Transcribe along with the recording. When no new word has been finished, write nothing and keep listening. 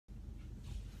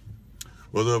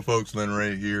What's up, folks? Lynn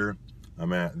Ray here.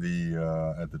 I'm at the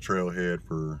trailhead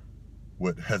for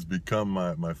what has become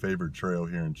my favorite trail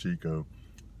here in Chico,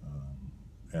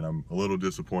 and I'm a little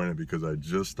disappointed because I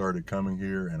just started coming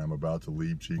here and I'm about to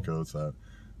leave Chico, so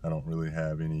I don't really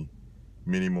have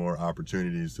many more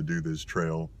opportunities to do this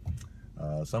trail.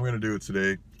 So I'm going to do it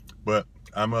today, but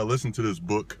I'm listening to this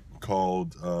book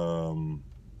called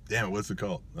damn it, what's it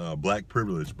called? Black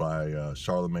Privilege by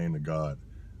Charlemagne the God.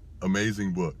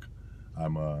 Amazing book. I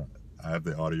have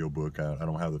the audio book. I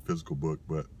don't have the physical book,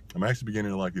 but I'm actually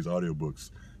beginning to like these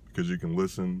audiobooks because you can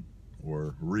listen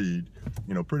or read,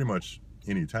 pretty much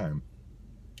any time.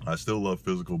 I still love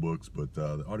physical books, but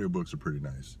the audiobooks are pretty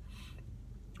nice.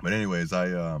 But anyways,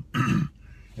 in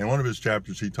one of his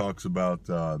chapters, he talks about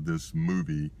this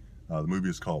movie. The movie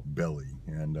is called Belly,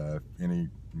 and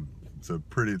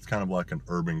it's kind of like an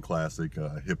urban classic,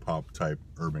 a hip hop type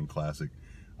urban classic.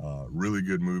 Really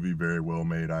good movie, very well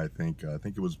made. I think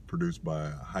it was produced by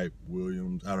Hype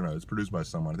Williams. I don't know. It's produced by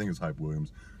someone. I think it's Hype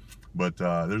Williams. But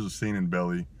there's a scene in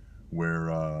Belly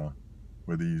where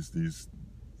they're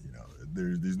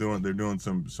doing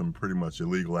some pretty much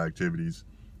illegal activities,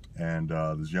 and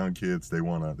these young kids they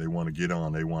want to get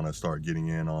on. They want to start getting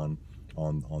in on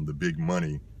the big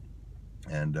money.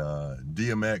 And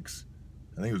DMX,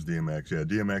 I think it was DMX. Yeah,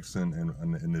 DMX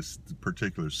in this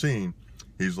particular scene,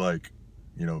 he's like,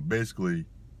 basically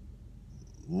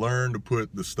learn to put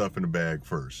the stuff in the bag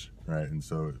first, right? And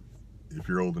so if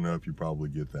you're old enough, you probably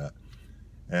get that.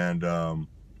 And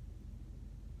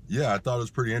yeah, I thought it was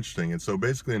pretty interesting. And so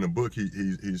basically in the book,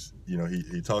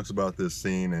 he talks about this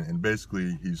scene, and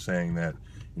basically he's saying that,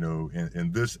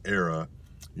 in this era,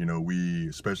 we,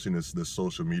 especially in this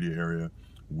social media area,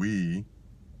 we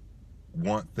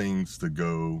want things to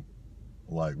go,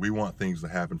 like, we want things to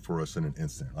happen for us in an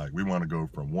instant. Like, we want to go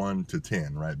from 1 to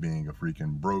 10, right? Being a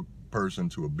freaking broke person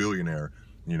to a billionaire,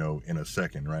 in a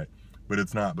second, right? But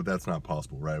that's not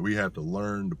possible, right? We have to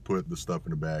learn to put the stuff in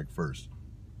the bag first,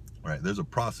 right? There's a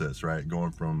process, right?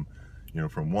 Going from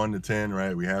 1 to 10,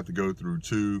 right? We have to go through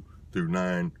 2 through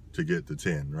 9 to get to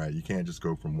 10, right? You can't just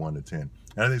go from 1 to 10. And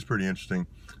I think it's pretty interesting.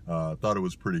 Thought it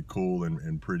was pretty cool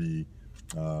and pretty,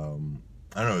 I don't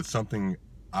know, it's something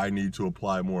I need to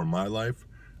apply more in my life,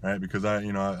 right? Because I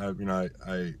do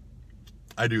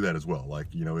that as well. Like,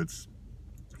 it's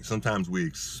sometimes we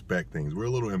expect things. We're a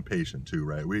little impatient too,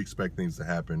 right? We expect things to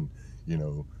happen,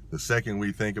 the second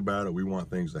we think about it, we want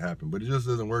things to happen, but it just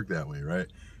doesn't work that way, right?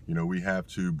 We have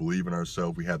to believe in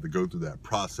ourselves. We have to go through that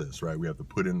process, right? We have to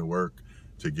put in the work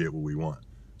to get what we want.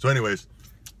 So anyways,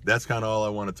 that's kind of all I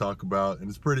want to talk about. And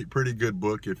it's pretty good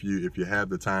book if you have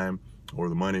the time or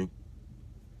the money,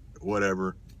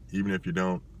 whatever. Even if you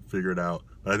don't, figure it out.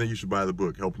 But I think you should buy the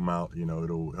book, help him out.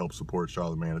 It'll help support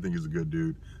Charlemagne. I think he's a good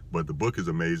dude. But the book is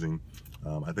amazing.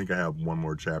 I think I have one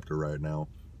more chapter right now.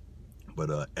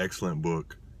 But excellent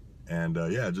book. And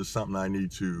yeah, just something I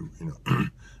need to,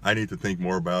 I need to think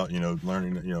more about,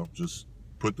 learning, just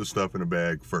put the stuff in a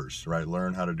bag first, right?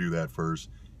 Learn how to do that first,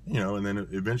 and then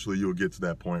eventually you'll get to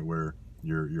that point where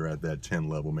you're at that 10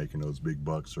 level, making those big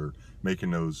bucks or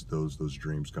making those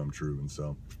dreams come true. And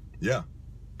so, yeah,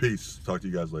 peace. Talk to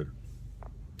you guys later.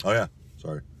 Oh yeah,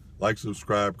 sorry. Like,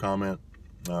 subscribe, comment,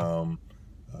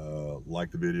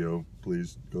 like the video.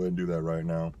 Please go ahead and do that right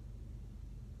now.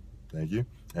 Thank you.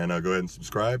 And go ahead and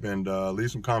subscribe and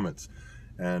leave some comments.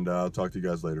 And I'll talk to you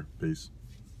guys later. Peace.